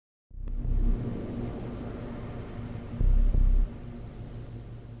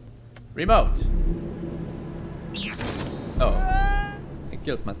Remote. Oh, I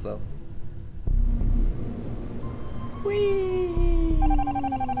killed myself. Whee!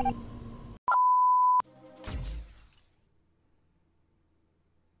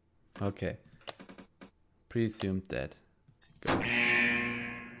 Okay. Presumed dead. Go.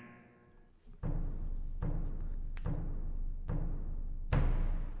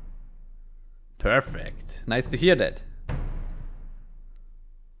 Perfect. Nice to hear that.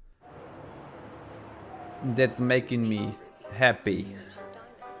 That's making me happy.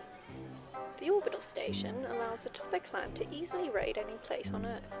 The orbital station allows the Topic clan to easily raid any place on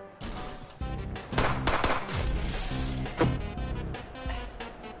Earth.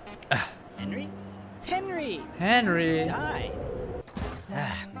 Henry? Henry! Henry! Died!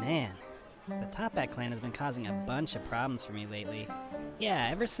 Ah, man. The Topak clan has been causing a bunch of problems for me lately. Yeah,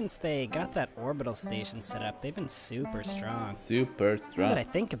 ever since they got that orbital station set up, they've been super strong. Super Now strong. that I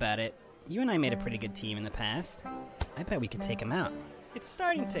think about it, you and I made a pretty good team in the past. I bet we could take them out. It's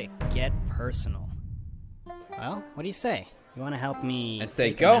starting to get personal. Well, what do you say? You want to help me? I say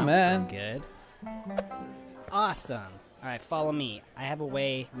take go, 'em out man. for good? Awesome. All right, follow me. I have a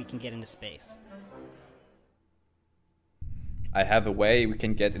way we can get into space. I have a way we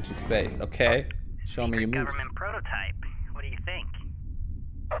can get into space. Okay, show me your moves. Government prototype. What do you think?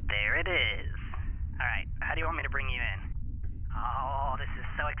 There it is. All right, how do you want me to bring you in? Oh, this is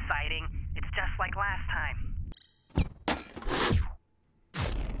so exciting. It's just like last time.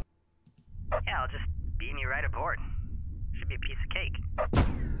 Yeah, I'll just beam you right aboard. Should be a piece of cake.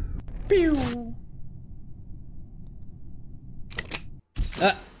 Pew!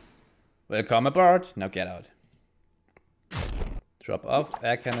 Welcome aboard. Now get out. Drop off,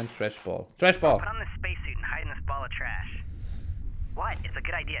 air cannon, trash ball. Trash ball! Put on this spacesuit and hide in this ball of trash. What? It's a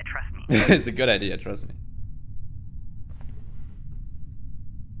good idea, trust me. It's a good idea, trust me.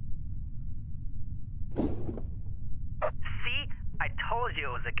 See? I told you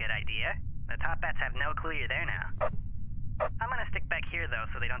it was a good idea. The top bats have no clue you're there now. I'm gonna stick back here, though,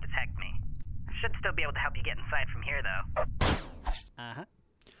 so they don't detect me. I should still be able to help you get inside from here, though.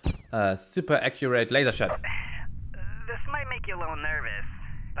 Super accurate laser shot. This might make you a little nervous,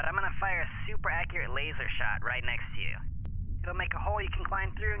 but I'm gonna fire a super accurate laser shot right next to you. It'll make a hole you can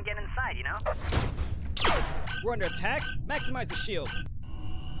climb through and get inside, you know? We're under attack. Maximize the shields.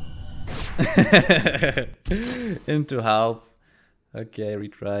 Into half. Okay,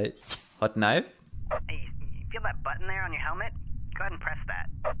 retry. Hot knife? Hey, you feel that button there on your helmet? Go ahead and press that.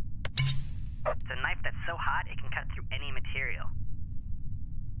 It's a knife that's so hot it can cut through any material.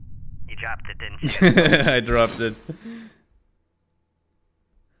 You dropped it, didn't you? I dropped it.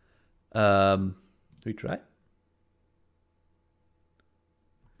 Retry.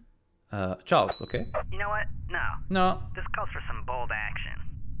 Charles, okay? You know what? No. No. This calls for some bold action.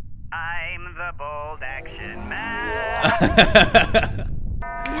 I'm the bold action man.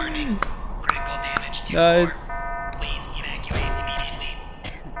 Warning. Critical damage to Nice. core. Please evacuate immediately.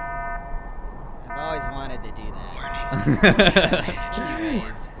 I've always wanted to do that. Warning.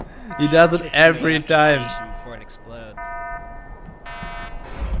 Anyways, He does it if you every make it up the time. station before it explodes.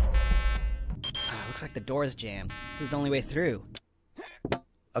 Looks like the door's jammed. This is the only way through.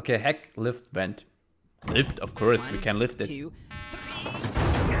 Okay, hack, lift, vent. Lift, of course, we can lift it. 2,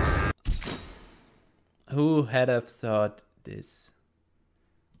 3. Who had have thought this?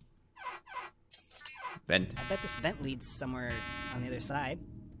 Vent. I bet this vent leads somewhere on the other side.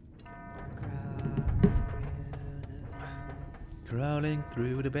 Crawling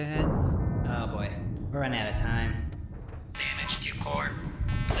through the vents. Oh boy, we're running out of time. Damage to core.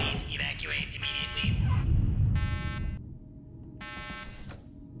 Please evacuate immediately.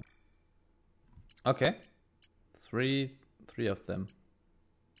 Okay. Three of them.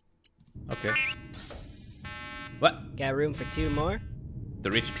 Okay. What? Got room for 2 more? The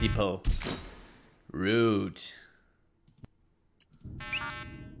rich people. Rude.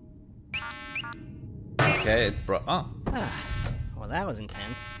 Okay, it's oh. Well, that was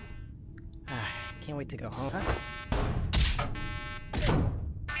intense. Can't wait to go home.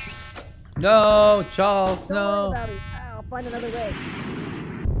 No, Charles, no. I'll find another way.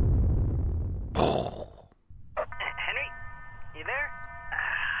 Henry? You there?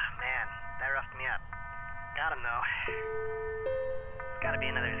 Man, that roughed me up. Got him, though. There's gotta be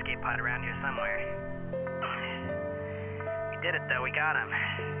another escape pod around here somewhere. We did it, though. We got him.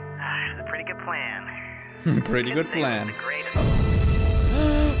 It was a pretty good plan. Pretty good plan. The greatest.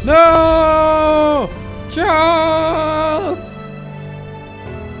 No! Charles!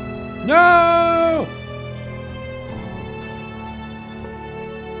 No!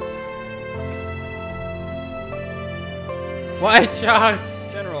 Why, Charles?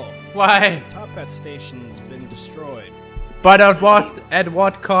 General, Why? Top Hat station's been destroyed. But at what? At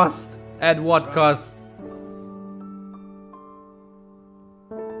what cost? At what cost?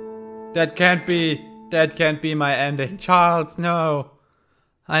 That can't be. That can't be my ending, Charles. No.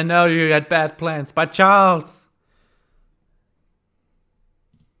 I know you had bad plans, but Charles.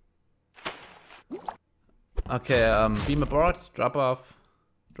 Okay. Beam aboard. Drop off.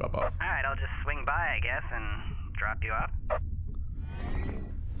 Drop off. Alright, I'll just swing by, I guess, and drop you off.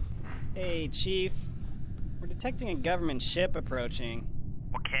 Hey, Chief. We're detecting a government ship approaching.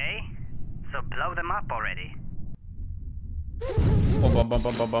 Okay, so blow them up already. Bum, bum, bum,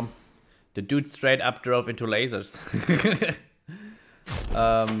 bum, bum, bum. The dude straight up drove into lasers.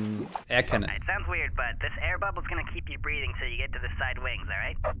 Air cannon. It sounds weird, but this air bubble's gonna keep you breathing till you get to the side wings,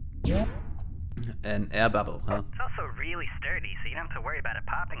 alright? An air bubble, huh? It's also really sturdy, so you don't have to worry about it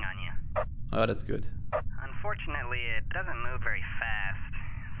popping on you. Oh, that's good. Unfortunately, it doesn't move very fast.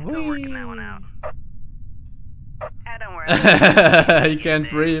 Still working that one out. Don't worry. He can't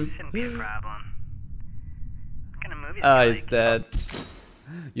breathe. Shouldn't be a problem. What kind of movie Ah, do you he's like? dead.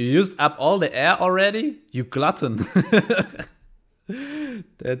 You used up all the air already? You glutton.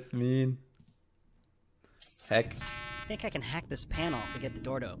 That's mean. Heck. I think I can hack this panel to get the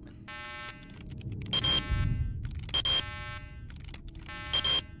door to open.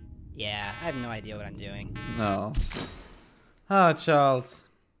 Yeah, I have no idea what I'm doing. No. Ah, Charles.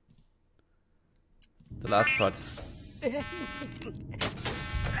 The last part. Reverse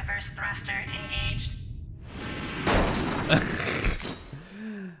thruster engaged.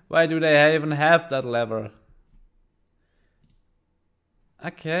 Why do they even have that lever?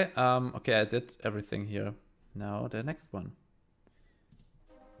 Okay, okay, I did everything here. Now the next one.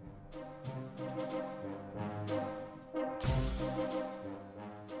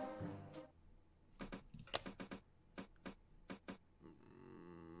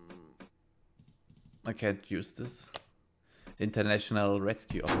 I can't use this. International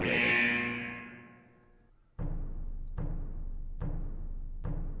rescue operator.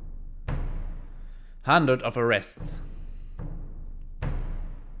 100 of arrests.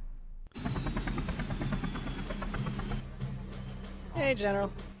 Hey,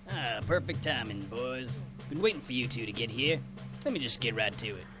 General. Perfect timing, boys. Been waiting for you two to get here. Let me just get right to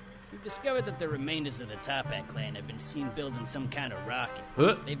it. We've discovered that the remainders of the Top Hat clan have been seen building some kind of rocket.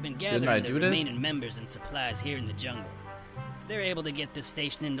 Huh? They've been Didn't I gathering the do this? remaining members and supplies here in the jungle. If they're able to get this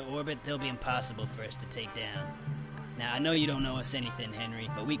station into orbit, they'll be impossible for us to take down. Now, I know you don't know us anything, Henry,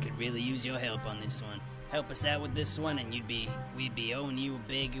 but we could really use your help on this one. Help us out with this one, and we'd be owing you a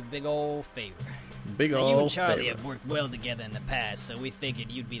big old favor. Big Now, you and old Charlie favor. have worked well together in the past, so we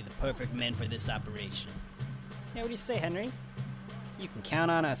figured you'd be the perfect men for this operation. Yeah, what do you say, Henry? You can count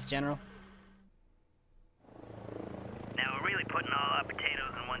on us, General. Now we're really putting all our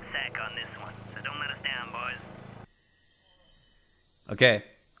potatoes in one sack on this one, so don't let us down, boys. Okay,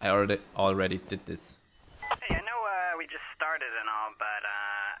 I already did this. Hey, I know we just started and all, but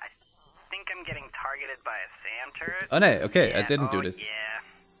I think I'm getting targeted by a SAM turret. Oh no, okay, I Yeah, didn't do oh, this. Yeah.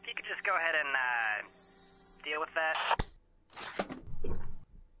 If you could just go ahead and deal with that.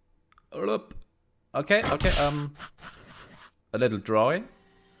 Okay, a little drawing.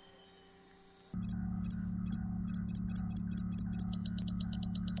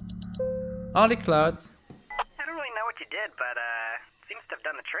 Only clouds. I don't really know what you did, but seems to have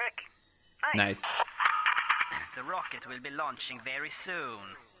done the trick. Nice. The rocket will be launching very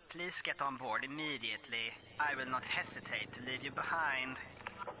soon. Please get on board immediately. I will not hesitate to leave you behind.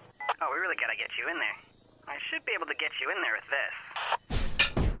 Oh, we really gotta get you in there. I should be able to get you in there with this.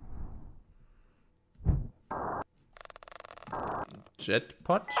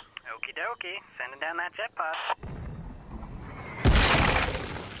 Jetpot. Okie dokie, sending down that jet pod.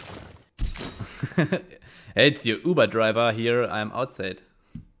 Hey, it's your Uber driver here. I'm outside.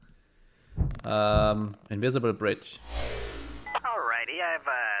 Invisible bridge. Alrighty, I've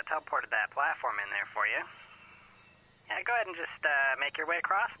teleported that platform in there for you. Yeah, go ahead and just make your way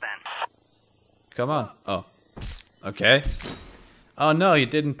across then. Come on. Oh. Okay. Oh no, you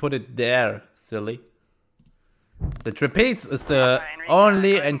didn't put it there, silly. The trapeze is the Henry,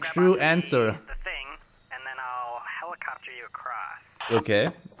 only go ahead and grab true onto answer. The thing, and then I'll helicopter you across.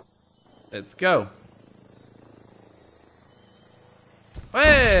 Okay. Let's go.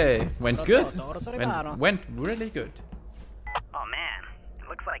 Hey! Went good. Went really good. Oh man, it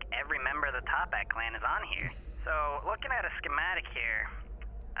looks like every member of the Top Hat clan is on here. So, looking at a schematic here,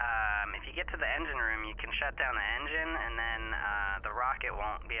 if you get to the engine room, you can shut down the engine, and then the rocket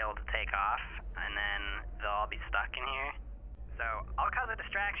won't be able to take off, and then they'll all be stuck in here. So, I'll cause a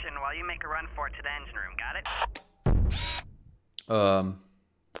distraction while you make a run for it to the engine room, got it?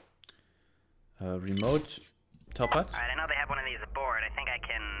 Remote top hat. Alright, I know they have one of these aboard. I think I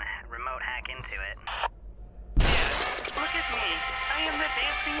can remote hack into it. Look at me. I am the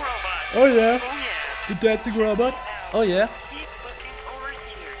dancing robot. Oh yeah, Oh yeah. the dancing robot. Oh yeah. Keep looking over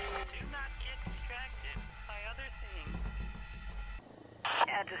here. Do not get distracted by other things.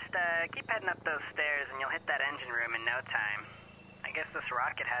 Yeah, just keep heading up those stairs and you'll hit that engine room in no time. I guess this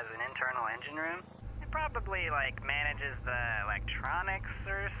rocket has an internal engine room. It probably, like, manages the electronics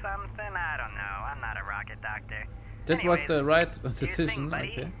or something. I don't know. I'm not a rocket doctor. That was Anyways, the right do your thing, decision.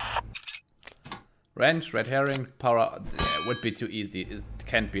 buddy. Okay. Wrench, red herring, power would be too easy. It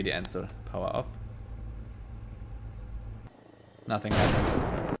can't be the answer. Power off. Nothing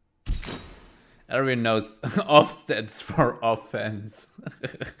happens. Everyone knows off stands for offense.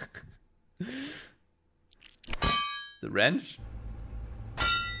 The wrench?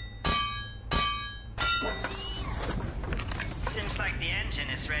 Seems like the engine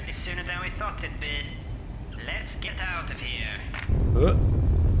is ready sooner than we thought it'd be. Let's get out of here.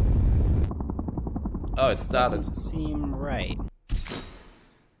 Oh, it started. Doesn't seem right.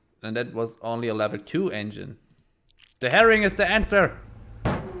 And that was only a level 2 engine. The herring is the answer!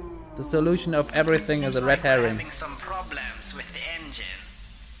 The solution of everything is a red Like we're herring. having some problems with the engine.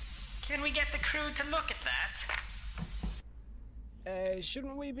 Can we get the crew to look at that?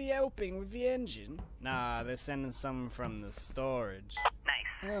 Shouldn't we be helping with the engine? Nah, they're sending some from the storage. Nice.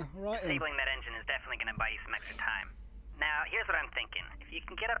 Right. Disabling that engine is definitely going to buy you some extra time. Now, here's what I'm thinking. If you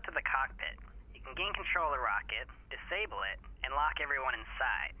can get up to the cockpit, you can gain control of the rocket, disable it, and lock everyone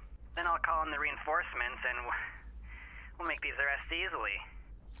inside. Then I'll call in the reinforcements and we'll make these arrests easily.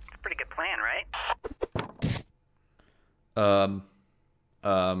 It's a pretty good plan, right?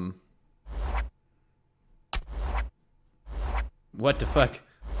 What the fuck?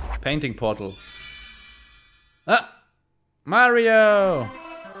 Painting portal. Ah! Mario!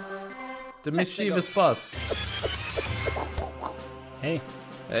 The mischievous boss. Hey.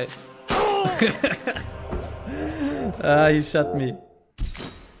 Hey. Ah, he shot me.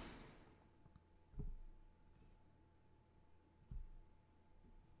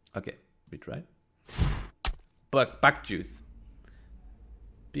 Okay, we try. Bug juice.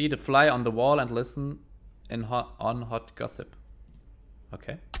 Be the fly on the wall and listen on hot gossip.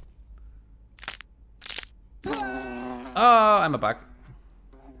 Okay. Oh, I'm a bug.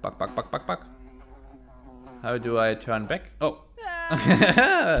 Bug. How do I turn back? Oh.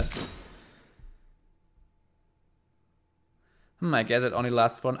 I guess it only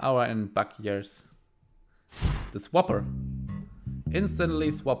lasts for an hour in bug years. The swapper.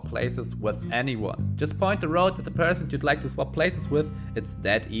 Instantly swap places with anyone. Just point the road at the person you'd like to swap places with. It's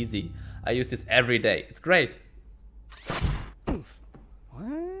that easy. I use this every day. It's great. What?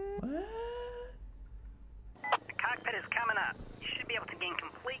 The cockpit is coming up. You should be able to gain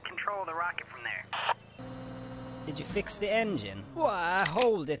complete control of the rocket from there. Did you fix the engine? Why,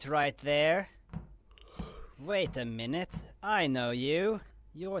 hold it right there. Wait a minute. I know you.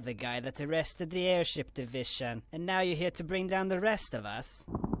 You're the guy that arrested the airship division, and now you're here to bring down the rest of us.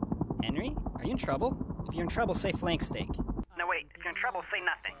 Henry, are you in trouble? If you're in trouble, say flank steak. No, wait. If you're in trouble, say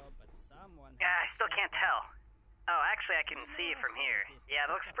nothing. Yeah, I still can't tell. Oh, actually, I can see it from here. Yeah,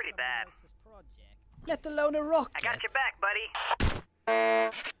 it looks pretty bad. Let alone a rocket. I got your back, buddy.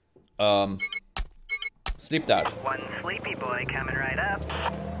 Sleep dart. One sleepy boy coming right up.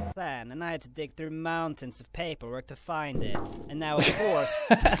 Plan, and I had to dig through mountains of paperwork to find it. And now, of course...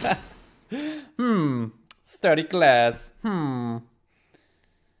 Sturdy glass.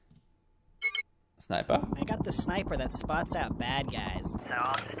 Sniper. I got the sniper that spots out bad guys. So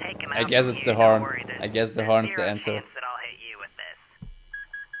I'll just take him out. I guess from it's here. the horn. Don't worry, I guess the there's horn's the zero answer. chance that I'll hit you with this.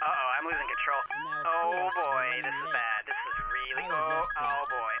 Uh-oh, I'm losing control. Now, of Oh course, boy, we're this is late. bad. This is really... I was just Oh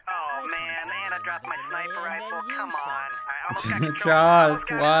thinking. boy. Oh I man, can and I dropped my find sniper another rifle. way, and then Come you on. shot. I almost got control. Charles, Almost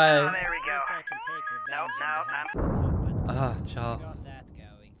got it. why? Oh, there we go. At least I can take revenge Nope, on no, behalf no. of the top, but Ah, I Charles. got that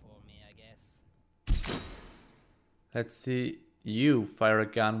going for me, I guess. Let's see you fire a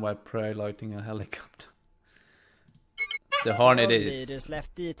gun while piloting a helicopter. The horn it Our is. leaders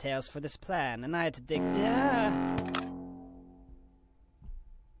left details for this plan, and I had to dig... Yeah.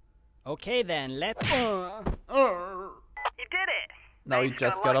 Okay then, let's... You did it. Now you Thanks,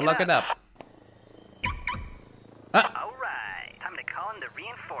 just gotta gotta lock it up. Alright, time to call in the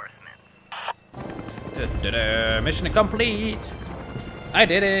reinforcements. Mission complete. I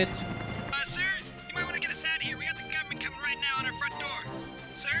did it. Sir, you might want to get us out of here. We got the government coming right now on our front door.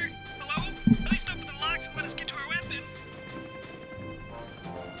 Sir? Hello? At least open the locks and let us get to our weapons.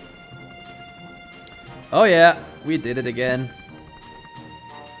 Oh yeah, we did it again.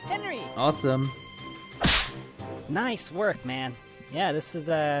 Henry! Awesome. Nice work, man. Yeah, this is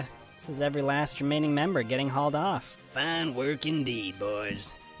This is every last remaining member getting hauled off. Fine work indeed,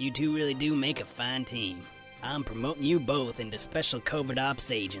 boys. You two really do make a fine team. I'm promoting you both into special covert ops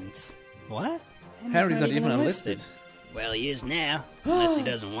agents. What? Henry's not even enlisted. Well, he is now, unless he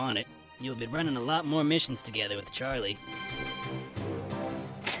doesn't want it. You'll be running a lot more missions together with Charlie.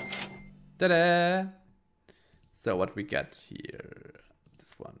 Ta-da! So what we got here?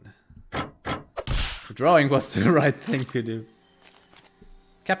 This one. Drawing was the right thing to do.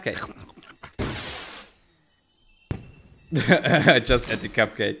 Cupcake. I just had the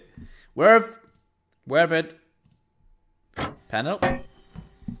cupcake. Worth it. Panel.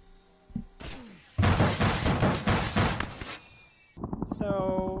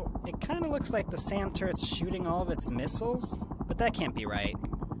 So, it kind of looks like the SAM turret's shooting all of its missiles, but that can't be right.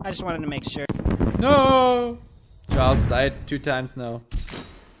 I just wanted to make sure. No! Charles died 2 times now.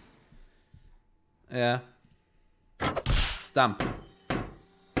 Yeah. Stump.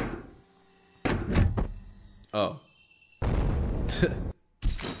 Oh.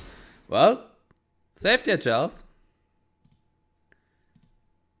 Well, safety, Charles.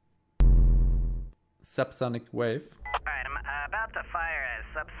 Subsonic wave. Alright, I'm about to fire a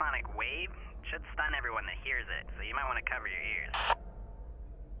subsonic wave. Should stun everyone that hears it, so you might want to cover your ears.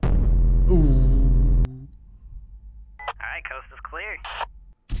 Ooh. Alright, coast is clear.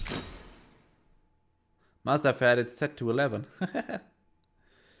 Must have had it set to 11.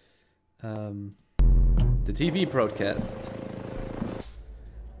 The TV broadcast.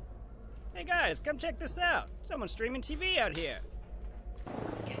 Hey guys, come check this out. Someone's streaming TV out here.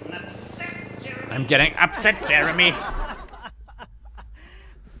 I'm getting upset, Jeremy.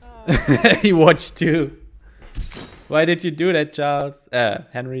 He watched too. Why did you do that, Charles?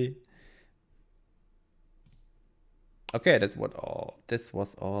 Henry. Okay, that's what all. This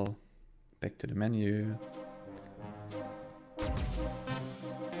was all. Back to the menu.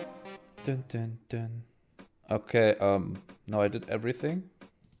 Dun dun dun. Okay, now I did everything.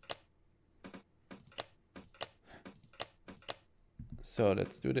 So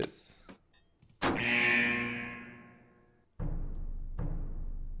let's do this.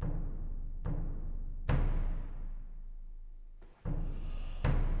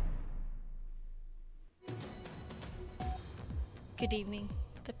 Good evening.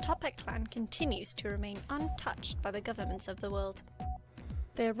 The Toppat clan continues to remain untouched by the governments of the world.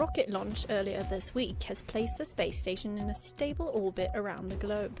 Their rocket launch earlier this week has placed the space station in a stable orbit around the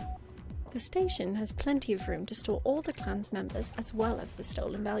globe. The station has plenty of room to store all the clan's members as well as the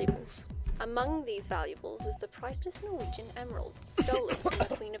stolen valuables. Among these valuables is the priceless Norwegian emerald, stolen from the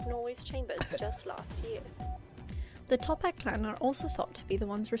Queen of Norway's chambers just last year. The Toppat clan are also thought to be the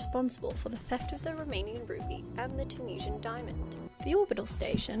ones responsible for the theft of the Romanian ruby and the Tunisian diamond. The orbital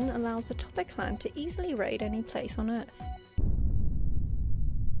station allows the Toppat clan to easily raid any place on Earth.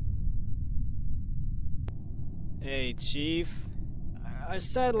 Hey, Chief. Our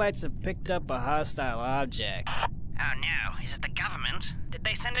satellites have picked up a hostile object. Oh no, is it the government? Did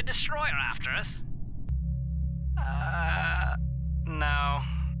they send a destroyer after us? No.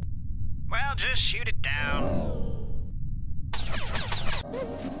 Well, just shoot it down.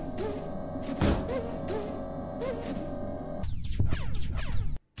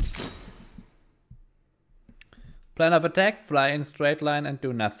 Plan of attack, fly in straight line and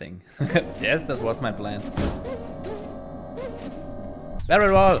do nothing. Yes, that was my plan.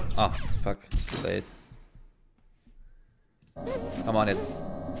 Barrel roll! Oh, fuck. Too late. Come on, it's...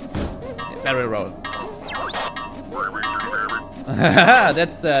 Barrel roll.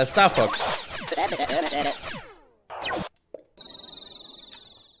 That's Star Fox.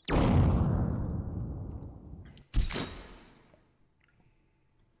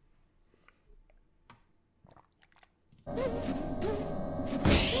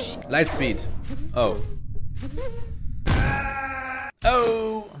 Light speed. Oh.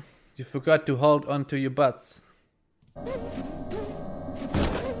 Oh! You forgot to hold on to your butts.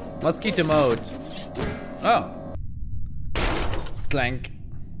 Mosquito mode. Oh. Clank.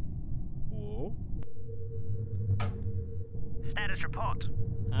 Whoa. Status report.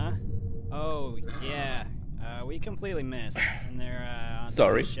 Huh? Oh, yeah. We completely missed. And they're on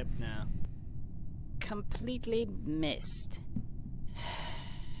Sorry. the ship now. Completely missed.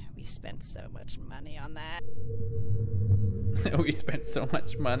 We spent so much money on that. We spent so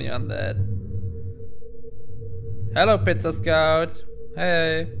much money on that. Hello, Pizza Scout.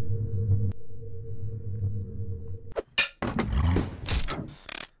 Hey.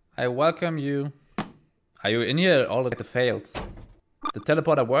 I welcome you. Are you in here? All of the fails. The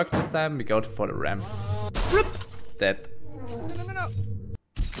teleporter worked this time. We go for the ramp. Dead.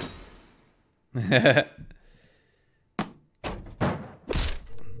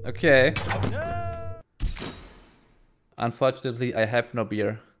 Okay. Unfortunately, I have no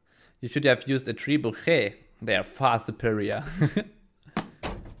beer. You should have used a tree bouquet. They are far superior.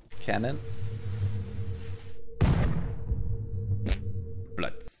 Cannon.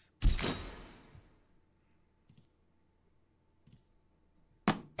 Bloods.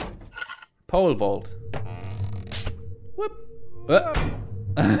 Pole vault. Whoop.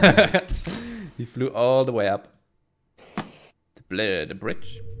 He flew all the way up. The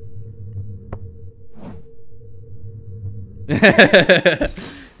bridge.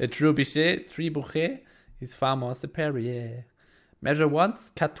 A true bouquet is far more superior. Measure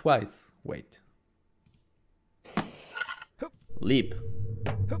once, cut twice. Wait. Leap.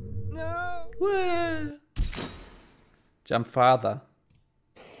 Whoa. Jump farther.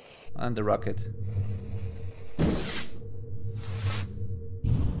 On the rocket.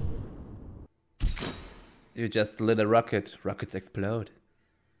 You just lit a rocket. Rockets explode.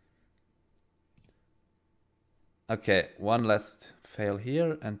 Okay, one last fail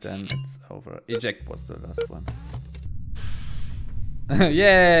here and then it's over. Eject was the last one.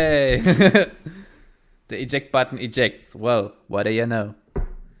 Yay! The eject button ejects. Well, what do you know?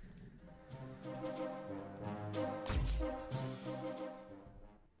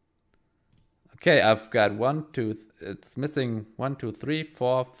 Okay, I've got it's missing 1, 2, 3,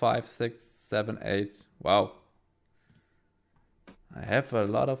 4, 5, 6, 7, 8. Wow. I have a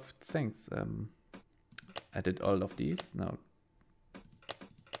lot of things. I did all of these. No.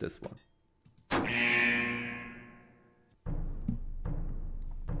 This one.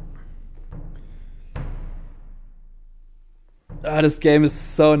 Ah, this game is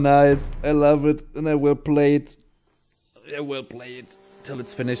so nice. I love it and I will play it. I will play it till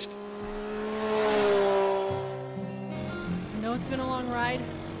it's finished. I know it's been a long ride,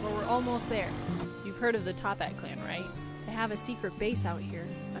 but we're almost there. You've heard of the Topat clan, right? They have a secret base out here.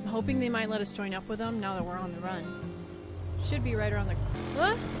 I'm hoping they might let us join up with them now that we're on the run. Should be right around the...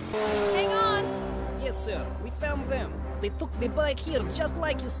 Huh? Hang on! Yes, sir. We found them. They took the bike here, just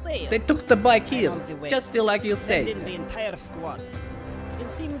like you said. They took the bike here, just like you Send said. in the entire squad. It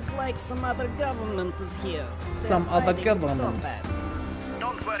seems like some other government is here. Some They're other fighting government. Topats.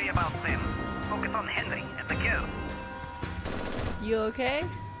 Don't worry about them. Focus on Henry and the girl. You okay?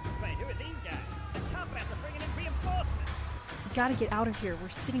 Wait, who are these guys? The Topats are bringing in reinforcements. We gotta get out of here. We're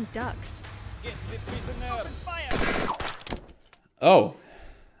sitting ducks. Get the prisoner. Open fire. Oh.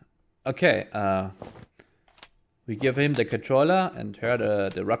 Okay, we give him the controller and her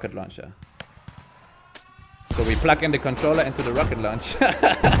the rocket launcher. So we plug in the controller into the rocket launcher.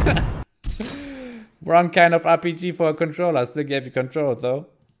 Wrong kind of RPG for a controller. Still gave you control though.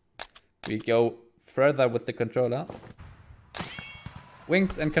 We go further with the controller.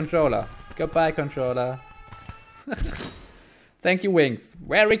 Wings and controller. Goodbye, controller. Thank you, Wings.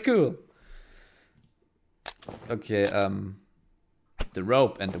 Very cool. Okay, the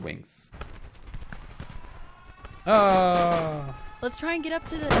rope and the wings. Oh. Let's try and get up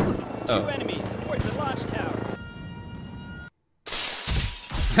to the... Two enemies towards the launch tower.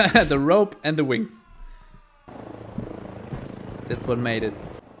 The rope and the wings. That's what made it.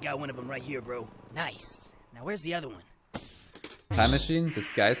 Got one of them right here, bro. Nice. Now where's the other one? Time machine,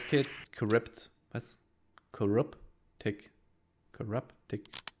 disguise kit, corrupt. What? Corruptic.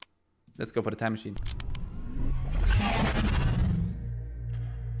 Let's go for the time machine.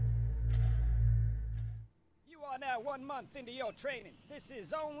 You are now 1 month into your training. This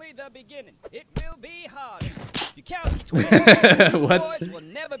is only the beginning. It will be hard. Bukowski 12 What? boys will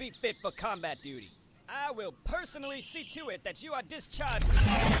never be fit for combat duty. I will personally see to it that you are discharged.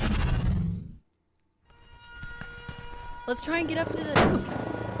 Let's try and get up to the...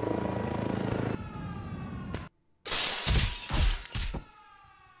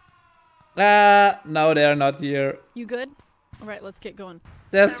 No, they're not here. You good? Alright, let's get going.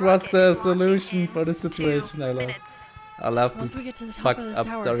 That was the solution for the situation. I love Once this we get to the top fucked of this up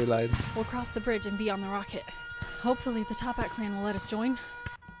tower, storyline. we'll cross the bridge and be on the rocket. Hopefully the Topat clan will let us join.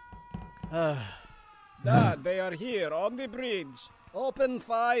 Dad, they are here on the bridge. Open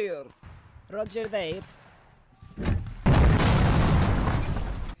fire. Roger that.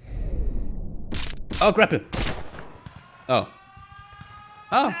 Oh, grab him! Oh.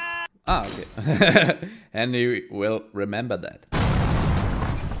 Oh! Ah, okay. And you will remember that.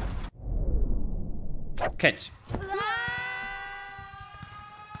 Catch.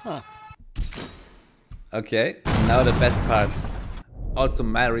 Huh. Okay, now the best part. Also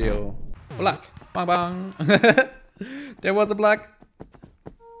Mario. Block. Bang bang. There was a block.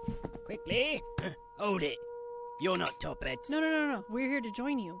 Quickly. Hold it. You're not Topats. No. We're here to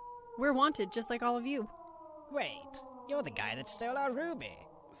join you. We're wanted, just like all of you. Wait, you're the guy that stole our ruby.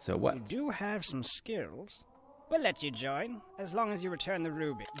 So what? You do have some skills. We'll let you join, as long as you return the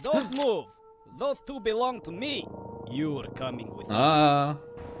ruby. Don't move! Those two belong to me. You're coming with me. Ah,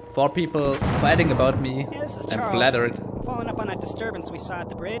 4 people fighting about me. Yeah, this is I'm Charles. flattered. Following up on that disturbance we saw at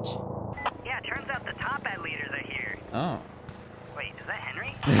the bridge. Yeah, turns out the top hat leaders are here. Oh. Wait, is that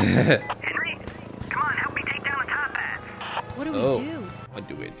Henry? Henry? Come on, help me take down the top hats. What do we Oh. do? What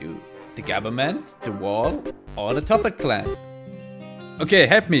do we do? The government, the wall, or the Top Hat clan? Okay,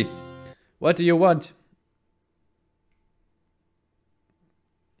 help me. What do you want?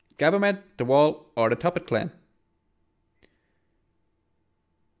 Government, the wall, or the Top Hat clan?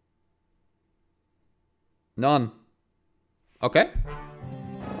 None. Okay.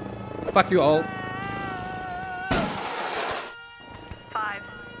 Fuck you all. 5,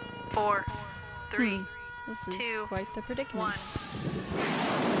 4, 3, This is 2, quite the predicament.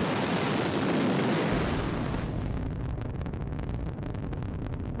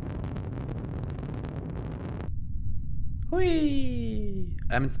 1. Whee!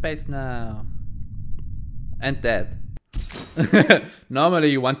 I'm in space now. And dead.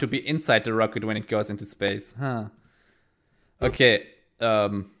 Normally you want to be inside the rocket when it goes into space, huh? Okay,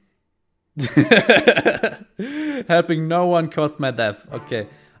 helping no one caused my death. Okay,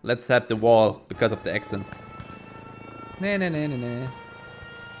 let's help the wall because of the accent. Nah, nah, nah, nah, nah.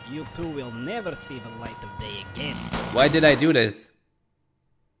 You two will never see the light of day again. Why did I do this?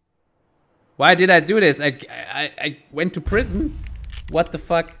 Why did I do this? I went to prison? What the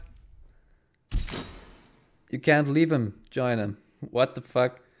fuck? You can't leave him, join him. What the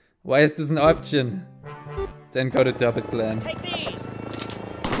fuck? Why is this an option? Then go to Top Hat clan. Take these!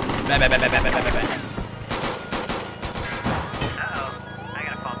 Uh-oh, I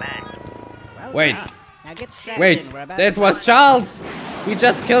gotta fall back. Well Wait. done. Now get strapped Wait, in. We're about that to was Charles! We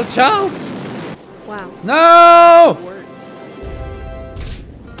just killed Charles! Wow. No! Worked.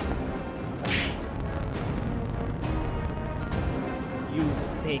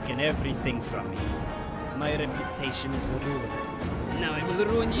 You've taken everything from me. My reputation is ruined. Now I will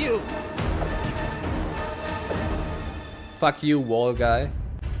ruin you. Fuck you, wall guy.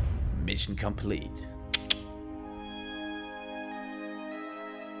 Mission complete.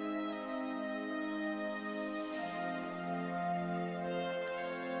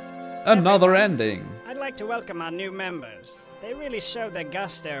 Another ending. I'd like to welcome our new members. They really showed their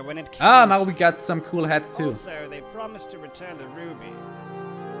gusto when it came. Ah, now we got some cool hats too. Also, they promised to return the ruby.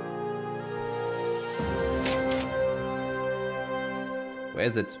 Where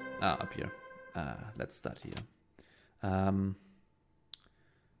is it? Ah, up here. Let's start here.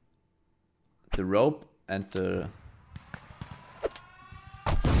 The rope and the...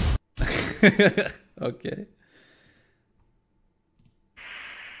 Okay.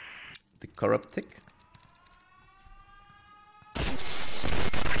 The corrupt tick.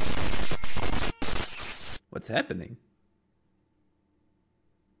 What's happening?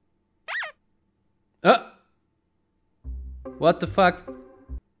 What the fuck?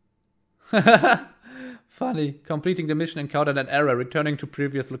 Funny. Completing the mission encountered an error, returning to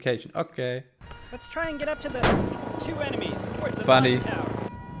previous location. Okay. Let's try and get up to the two enemies towards the Funny. watchtower.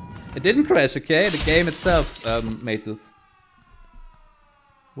 It didn't crash, okay? The game itself made this.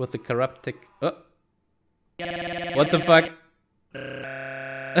 With the corrupt tick. Oh. What the fuck?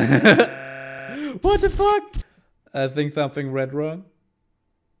 What the fuck? I think something went wrong.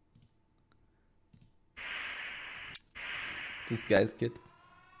 This guy's kid.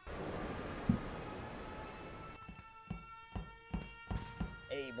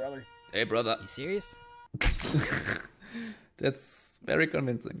 Hey, brother. Hey, brother. You serious? That's very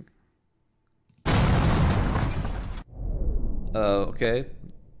convincing. Okay.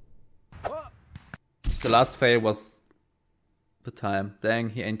 The last fail was the time. Dang,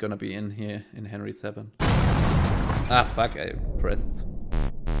 he ain't gonna be in here in Henry 7. Ah, fuck, I pressed.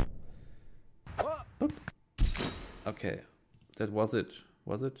 Boop. Okay, that was it.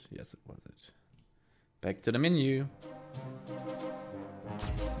 Was it? Yes, it was it. Back to the menu.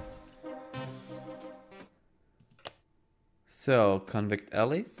 So, convict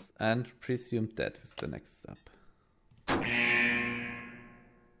Alice and presumed death is the next step.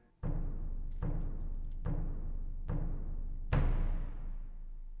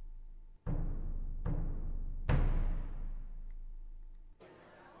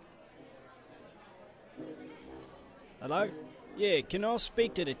 Hello? Yeah, can I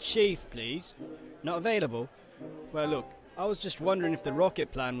speak to the chief, please? Not available? Well, look, I was just wondering if the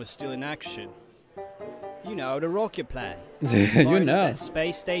rocket plan was still in action. You know, the rocket plan. You Firing know. that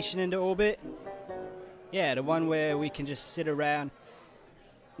space station into orbit? Yeah, the one where we can just sit around.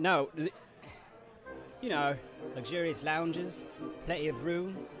 No. You know, luxurious lounges, plenty of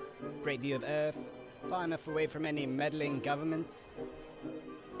room, great view of Earth, far enough away from any meddling governments.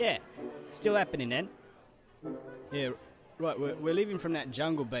 Yeah, still happening then? Yeah, right, we're leaving from that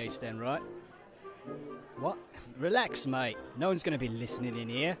jungle base then, right? What? Relax, mate. No one's gonna be listening in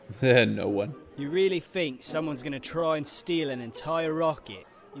here. No one. You really think someone's gonna try and steal an entire rocket?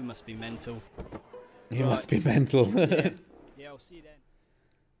 You must be mental. You must be mental. Yeah, I'll see you then.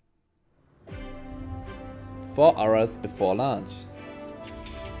 4 hours before lunch.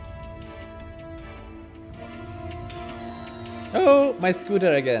 Oh, my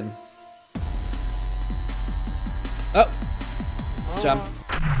scooter again. Oh! Jump.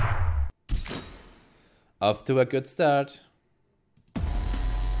 Off to a good start.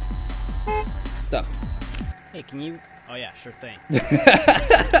 Stop. Hey, can you... Oh yeah, sure thing.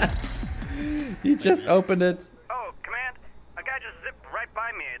 He just opened it. Oh, Command, a guy just zipped right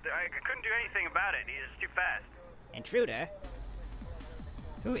by me. I couldn't do anything about it. He's too fast. Intruder?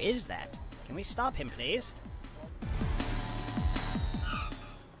 Who is that? Can we stop him, please?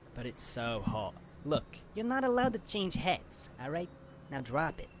 But it's so hot. Look, you're not allowed to change heads, alright? Now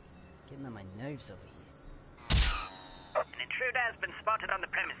drop it. Getting on my nerves over here. An intruder has been spotted on the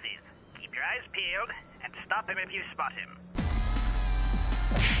premises. Keep your eyes peeled and stop him if you spot him.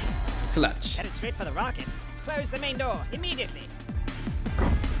 Clutch. Headed straight for the rocket. Close the main door, immediately.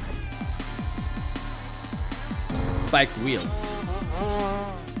 Spiked wheels.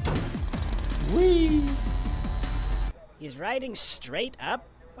 Whee! He's riding straight up?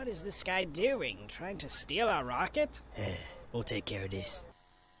 What is this guy doing? Trying to steal our rocket? We'll take care of this.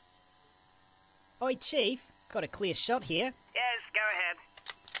 Oi, Chief. Got a clear shot here. Yes, go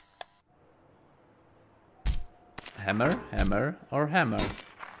ahead. Hammer, hammer, or hammer?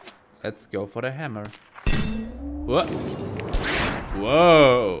 Let's go for the hammer. Whoa!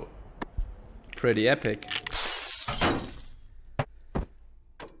 Whoa! Pretty epic.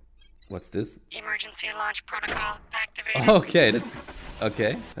 What's this? Emergency launch protocol activated. Okay,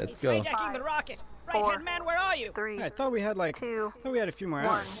 let's go. Hijacking the rocket. Right-hand man, where are you? 3, I thought we had like... 2, I thought we had a few more 1.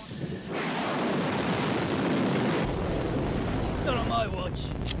 hours. Not on my watch.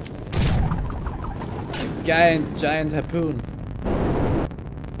 Giant harpoon.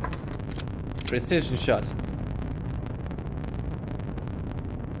 Precision shot.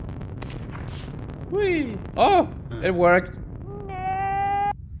 Whee! Oh! It worked!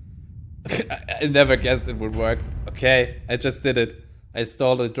 I never guessed it would work. Okay, I just did it. I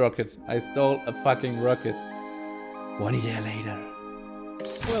stole a rocket. I stole a fucking rocket. 1 year later.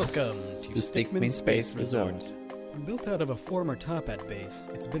 Welcome to Stickmin Space Resort. Built out of a former Toppat base,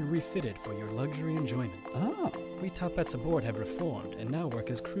 it's been refitted for your luxury enjoyment. Oh. We Toppats aboard have reformed and now work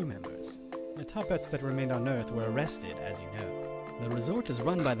as crew members. The Toppats that remained on Earth were arrested, as you know. The resort is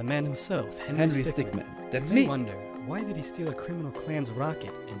run by the man himself, Henry Stickmin. That's You may me. wonder, why did he steal a criminal clan's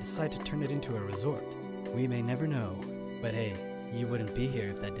rocket and decide to turn it into a resort? We may never know, but hey, you wouldn't be here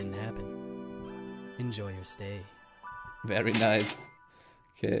if that didn't happen. Enjoy your stay. Very nice.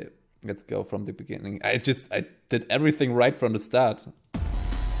 Okay, let's go from the beginning. I did everything right from the start.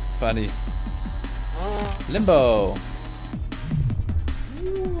 Funny. Limbo.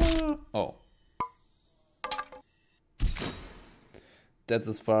 Oh. That's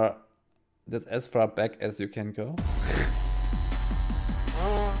as far back as you can go.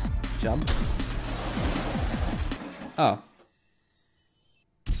 Jump. Oh.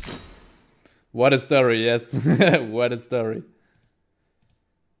 What a story, yes. What a story.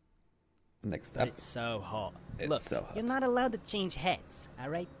 Next But up. it's so hot. It's Look, so hot. you're not allowed to change heads,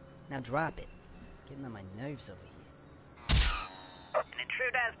 alright? Now drop it. Getting on my nerves over here. An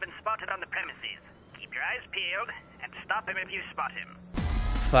intruder has been spotted on the premises. Keep your eyes peeled and stop him if you spot him.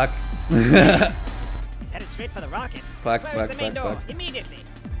 Fuck. He's headed straight for the rocket. Fuck, Close fuck, the main fuck, door, fuck. immediately.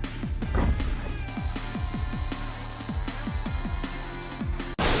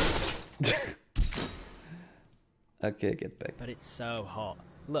 Okay, get back. But it's so hot.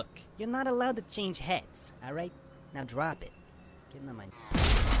 Look, you're not allowed to change heads, alright? Now drop it. Getting on my...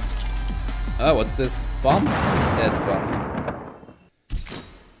 Oh, what's this? Bombs? Yes, bombs.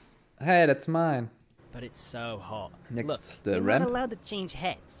 Hey, that's mine. But it's so hot. Next, Look, the you're ramp. not allowed to change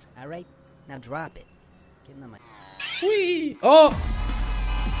heads, alright? Now drop it. Getting on my... Whee! Oh!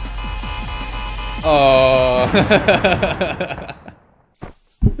 Oh!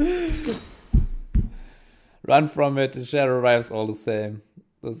 Run from it, the share arrives all the same.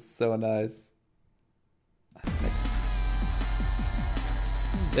 This is so nice. Next.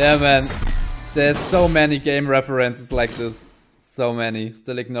 Yeah, man. There's so many game references like this. So many.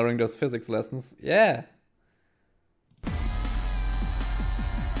 Still ignoring those physics lessons. Yeah.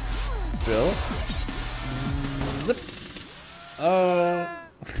 Drill. Zip. Oh.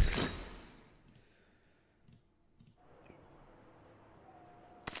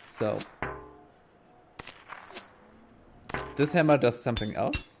 So. This hammer does something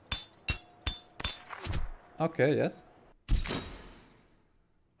else? Okay, yes.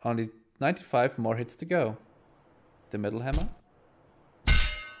 Only 95 more hits to go. The middle hammer.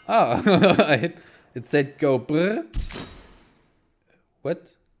 Oh, I hit. It said go brr. What?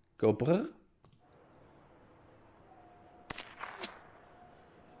 Go brr?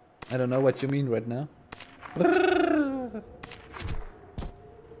 I don't know what you mean right now. Brr.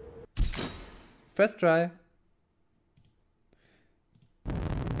 First try.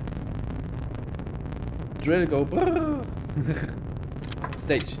 Drill go brr.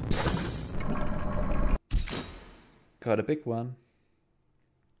 Stage. Got a big one.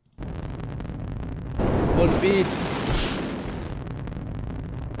 Full speed.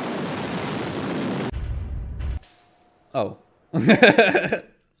 Oh.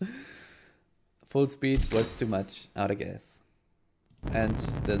 Full speed was too much. Out of gas. And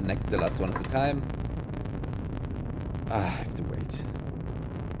the last one is the time. Ah, I have to wait.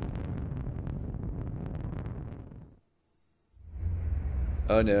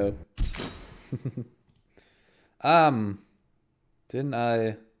 Oh no. Didn't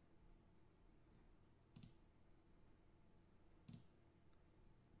I?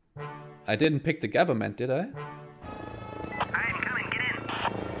 I didn't pick the government, did I? I'm coming, get in.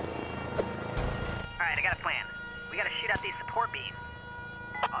 Alright, I got a plan. We gotta shoot out these support beams.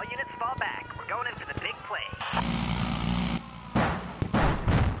 All units fall back. We're going in for the big play.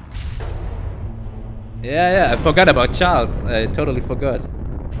 Yeah, I forgot about Charles. I totally forgot.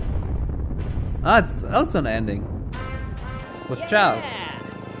 Ah, it's also an ending. With Charles.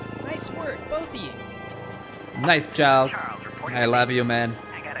 Nice work, both of you. Nice, Charles. I love you, man.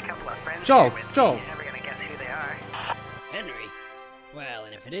 I got a couple of friends Charles, here with me. Charles. You're never gonna guess who they are. Henry? Well,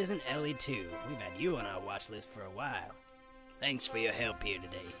 and if it isn't Ellie too, we've had you on our watch list for a while. Thanks for your help here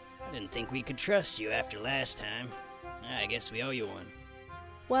today. I didn't think we could trust you after last time. I guess we owe you one.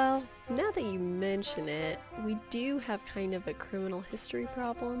 Well, now that you mention it, we do have kind of a criminal history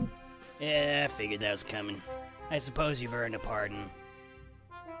problem. Yeah, I figured that was coming. I suppose you've earned a pardon.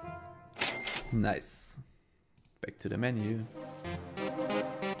 Nice. Back to the menu.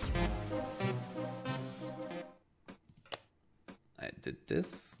 I did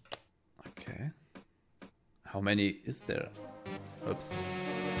this. Okay. How many is there? Oops.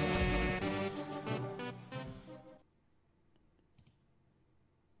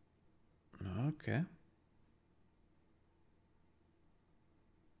 Okay.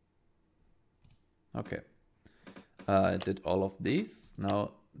 Okay. I did all of these.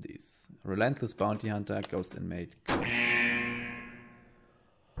 Now these. Relentless Bounty Hunter, Ghost Inmate.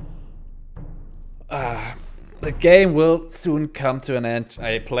 The game will soon come to an end.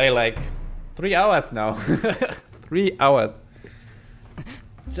 I play like 3 hours now. 3 hours.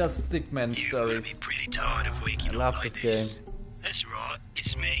 Just Stickmin stories. Be pretty tired of waking I love this game. That's right,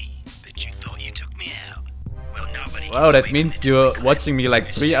 it's me. But you thought you took me out. Well, nobody. Wow, that means you're watching me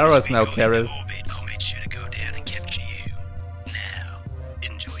like 3 hours now, Karis. I'll make sure to go down and capture you. Now,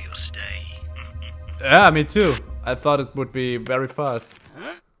 enjoy your stay. Yeah, me too. I thought it would be very fast.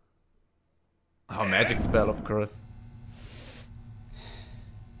 Huh? Oh, magic spell, of course.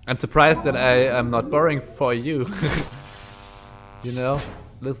 I'm surprised that I am not boring for you. You know,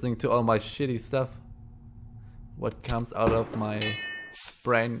 listening to all my shitty stuff. What comes out of my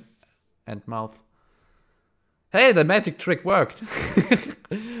brain and mouth. Hey, the magic trick worked.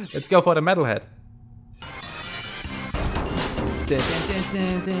 Let's go for the metalhead.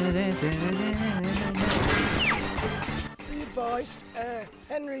 Be advised,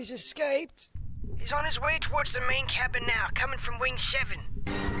 Henry's escaped. He's on his way towards the main cabin now, coming from Wing 7.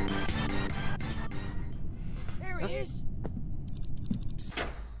 There he is.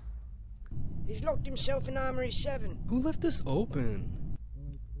 He's locked himself in Armory 7. Who left this open?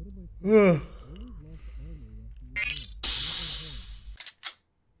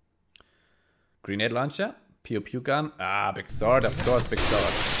 Grenade launcher, pew pew gun. Ah, big sword, of course, big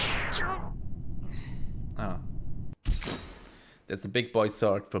sword. Ah, that's a big boy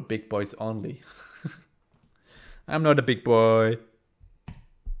sword for big boys only. I'm not a big boy.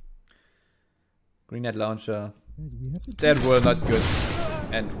 Grenade launcher. That were not good.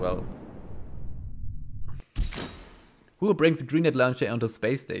 And well. Who brings the grenade launcher onto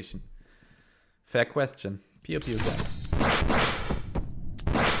space station? Fair question. Pew pew gun.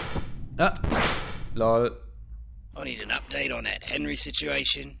 Ah, lol. I need an update on that Henry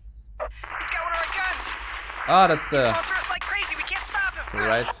situation. He's got one of our guns. Ah, that's the He's going through us like crazy. We can't stop him.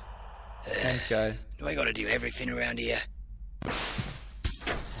 right Tank guy. Do I gotta do everything around here?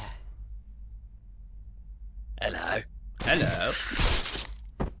 Hello. Hello.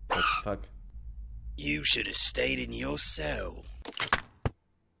 What the fuck? You should have stayed in your cell.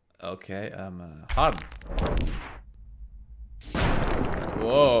 Okay, hard.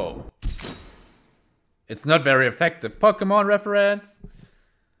 Whoa. It's not very effective. Pokemon reference.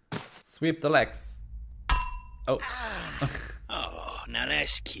 Sweep the legs. Oh. Oh, now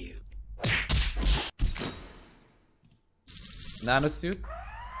that's cute. Nanosuit.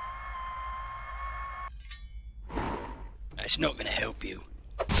 That's not gonna help you.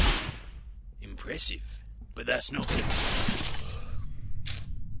 Impressive, but that's not gonna...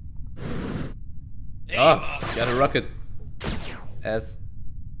 There you are. Got a rocket. S.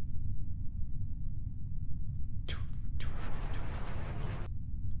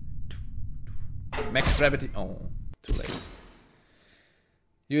 Max gravity. Oh, too late.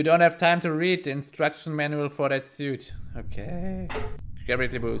 You don't have time to read the instruction manual for that suit. Okay.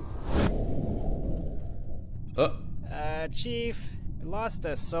 Gravity boost. Oh. Chief, we lost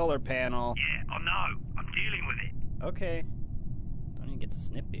a solar panel. Yeah, I know. I'm dealing with it. Okay. Don't even get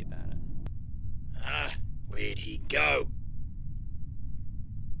snippy about it. Ah, where'd he go?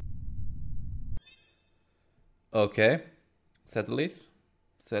 Okay. Satellite.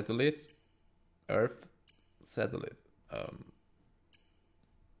 Satellite. Earth. Satellite.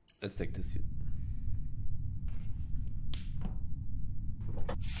 Let's take this.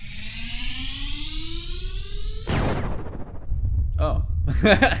 Oh.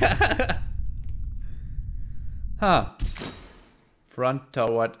 Huh. Front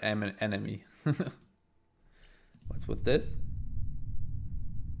toward enemy. What's with this?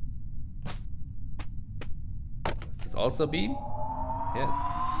 Is this also beam? Yes.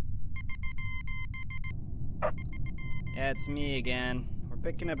 Yeah, it's me again. We're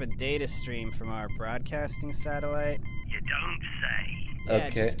picking up a data stream from our broadcasting satellite. You don't say. Yeah,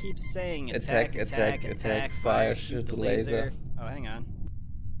 Okay. just keep saying Attack, attack, fire, shoot the laser. Oh, hang on.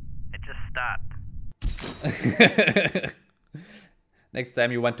 It just stopped. Next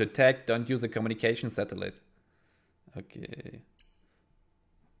time you want to attack, don't use a communication satellite. Okay.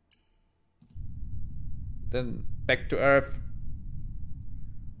 Then back to Earth.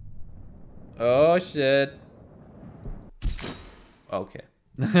 Oh shit. Okay.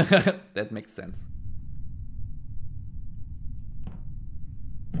 That makes sense.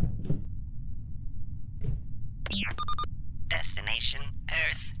 Destination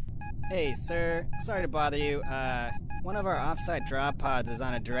Earth. Hey, sir. Sorry to bother you. One of our offsite drop pods is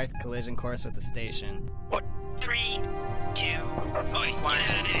on a direct collision course with the station. 3, 2, 1. Get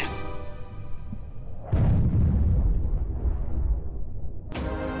out of there.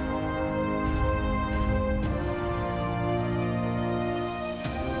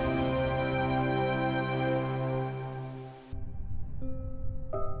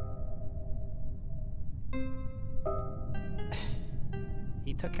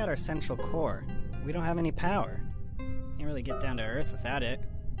 He took out our central core. We don't have any power. Can't really get down to Earth without it.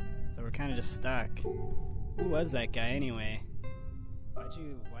 So we're kind of just stuck. Who was that guy anyway? Why'd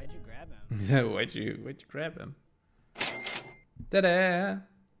you grab him? why'd you grab him? Ta-da!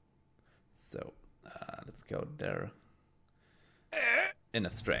 So, let's go there. Inner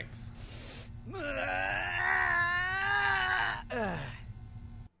strength.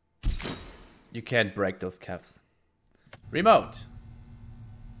 You can't break those cuffs. Remote!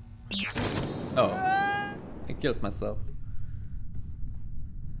 Oh, I killed myself.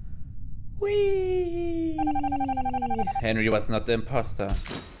 Whee! Henry was not the imposter.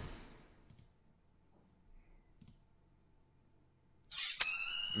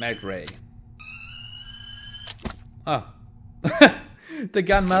 Melt ray. Ah. The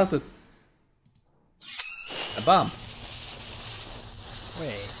gun melted. A bomb.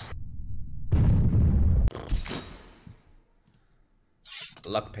 Wait.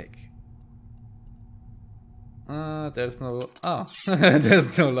 Lockpick. There's no... Oh,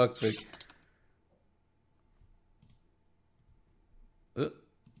 there's no lockpick.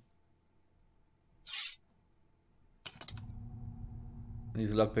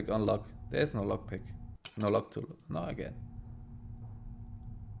 Use lockpick unlock. There's no lockpick. No lock tool. No, again.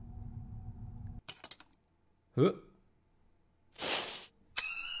 Huh?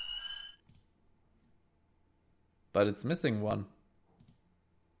 But it's missing one.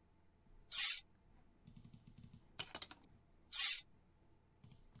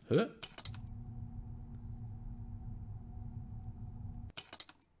 Huh?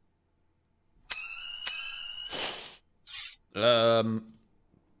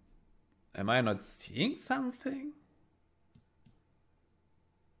 Am I not seeing something?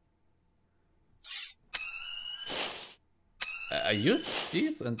 I use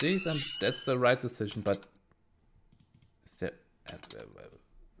these and that's the right decision, but is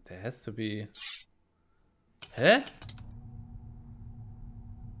there has to be... Huh?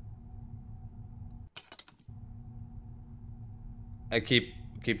 I keep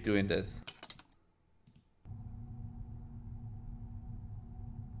doing this.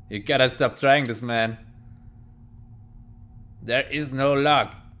 You gotta stop trying this, man. There is no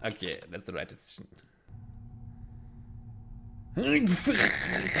lock. Okay, that's the right decision.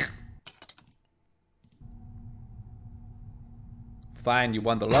 Fine, you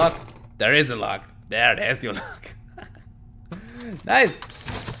want the lock? There is a lock. There's your lock. Nice.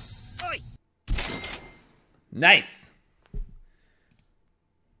 Nice.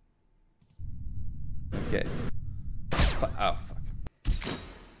 Okay. Oh, fuck.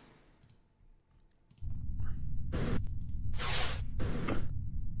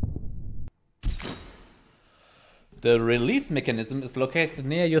 The release mechanism is located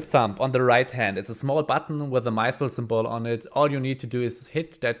near your thumb on the right hand. It's a small button with a missile symbol on it. All you need to do is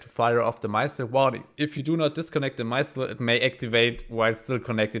hit that to fire off the missile. Warning, if you do not disconnect the missile, it may activate while still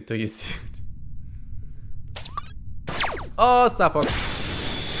connected to your suit. Oh, Star Fox.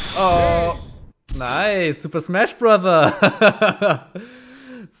 Oh, nice. Super Smash Brother.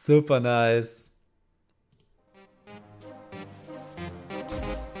 Super nice.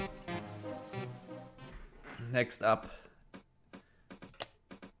 Next up,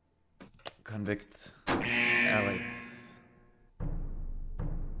 convict Alice.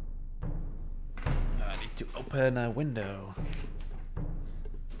 I need to open a window.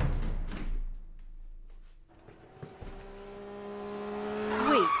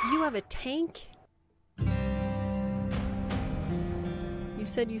 Wait, you have a tank? You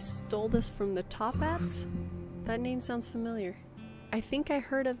said you stole this from the Top Ats? That name sounds familiar. I think I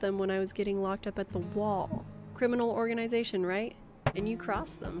heard of them when I was getting locked up at the Wall. Criminal organization, right? And you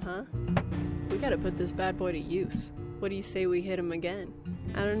crossed them, huh? We gotta put this bad boy to use. What do you say we hit him again?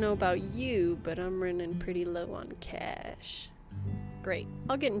 I don't know about you, but I'm running pretty low on cash. Great.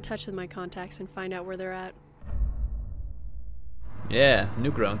 I'll get in touch with my contacts and find out where they're at. Yeah,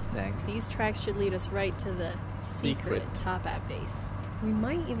 Newgrounds tank. These tracks should lead us right to the secret Top Hat base. We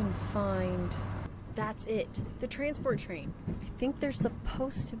might even find... That's it. The transport train. I think there's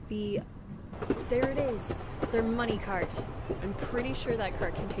supposed to be... There it is. Their money cart. I'm pretty sure that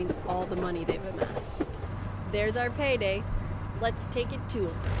cart contains all the money they've amassed. There's our payday. Let's take it to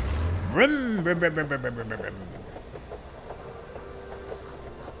them. Vroom, vroom, vroom, vroom, vroom, vroom, vroom, vroom.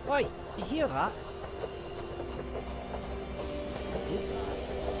 Oi, you hear that? What is that?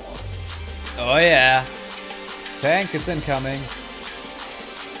 Oh yeah. Tank is incoming.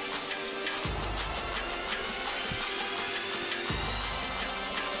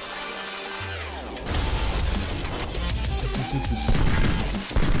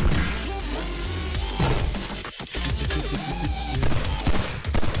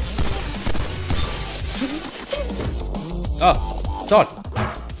 Oh, sword.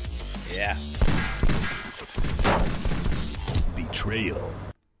 Yeah. Betrayal.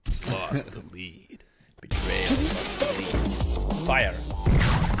 Lost the lead. Betrayal. Lost the lead. Fire.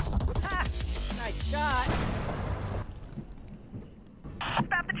 Ah, nice shot.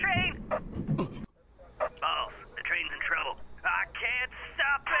 Stop the train! Balls, the train's in trouble. I can't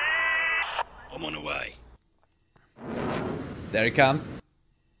stop it! I'm on the way. There he comes.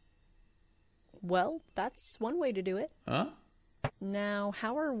 Well, that's one way to do it. Huh? Now,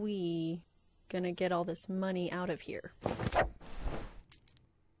 how are we gonna get all this money out of here?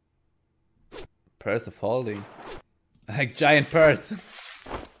 Purse of holding. A giant purse.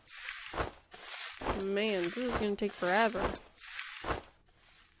 Man, this is gonna take forever.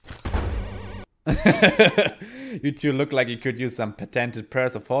 You two look like you could use some patented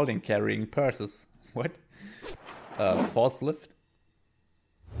purse of holding carrying purses. What? Force lift?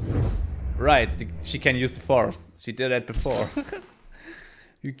 Right, she can use the force. She did that before.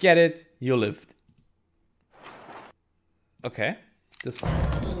 You get it, you lift. Okay. This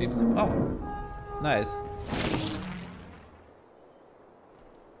seems to... Oh, nice.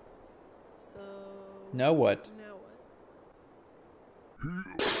 So... Now what? Now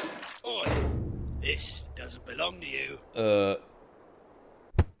what? Oi, this doesn't belong to you.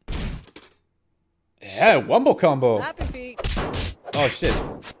 Yeah, wombo combo. Happy feet. Oh shit.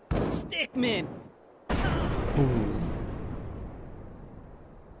 Stickmin! Boom.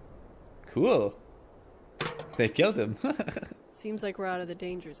 Cool. They killed him. Seems like we're out of the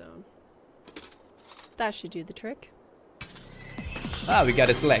danger zone. That should do the trick. Ah, we got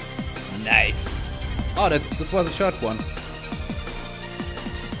his legs. Nice. Oh, this was a short one.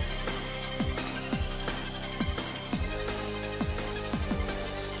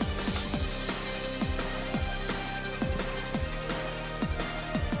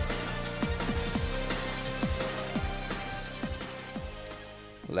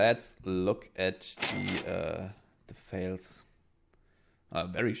 Let's look at the fails.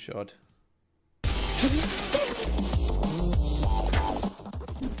 Very short. We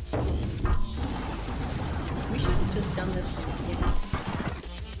should have just done this from the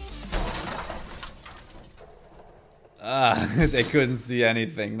beginning. They couldn't see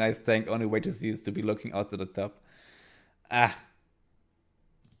anything. Nice tank. Only way to see is to be looking out to the top. And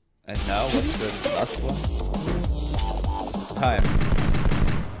now what's the last one? Time.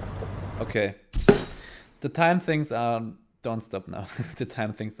 Okay. The time things are... Don't stop now. The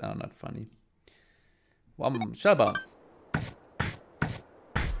time things are not funny. Shell bounce.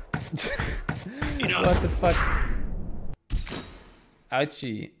 What the fuck?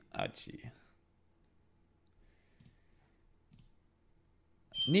 Ouchie. Ouchie.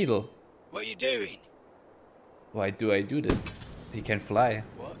 Needle. What are you doing? Why do I do this? He can fly.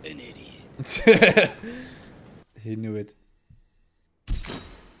 What an idiot. He knew it.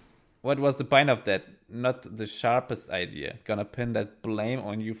 What was the point of that? Not the sharpest idea. Gonna pin that blame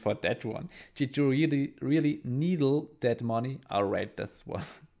on you for that one. Did you really needle that money? Alright, that's one.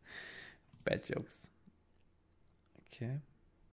 Bad jokes. Okay.